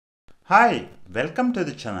Hi, welcome to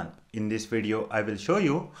the channel. In this video, I will show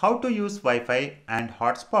you how to use Wi-Fi and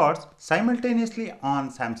hotspots simultaneously on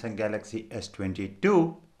Samsung Galaxy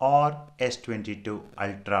S22 or S22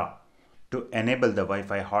 Ultra. To enable the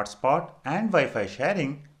Wi-Fi hotspot and Wi-Fi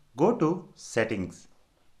sharing, go to Settings.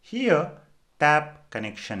 Here, tap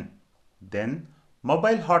Connection, then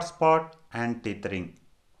Mobile Hotspot and Tethering.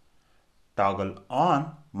 Toggle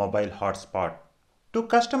on Mobile Hotspot. To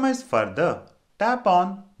customize further, tap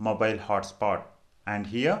on Mobile Hotspot and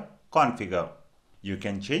here Configure. You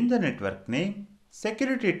can change the network name,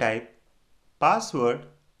 security type, password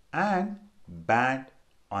and band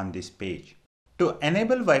on this page. To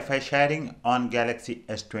enable Wi-Fi sharing on Galaxy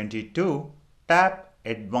S22, tap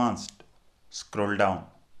Advanced. Scroll down.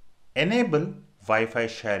 Enable Wi-Fi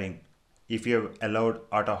sharing. If you have allowed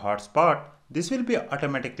auto hotspot, this will be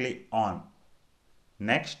automatically on.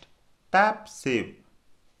 Next, tap Save.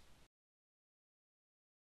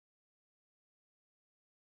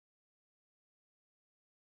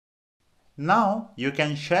 Now you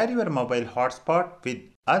can share your mobile hotspot with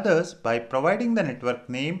others by providing the network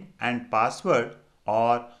name and password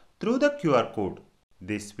or through the QR code.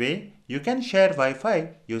 This way you can share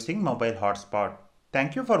Wi-Fi using mobile hotspot.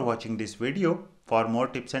 Thank you for watching this video. For more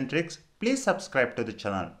tips and tricks, please subscribe to the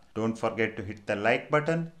channel. Don't forget to hit the like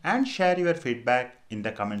button and share your feedback in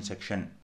the comment section.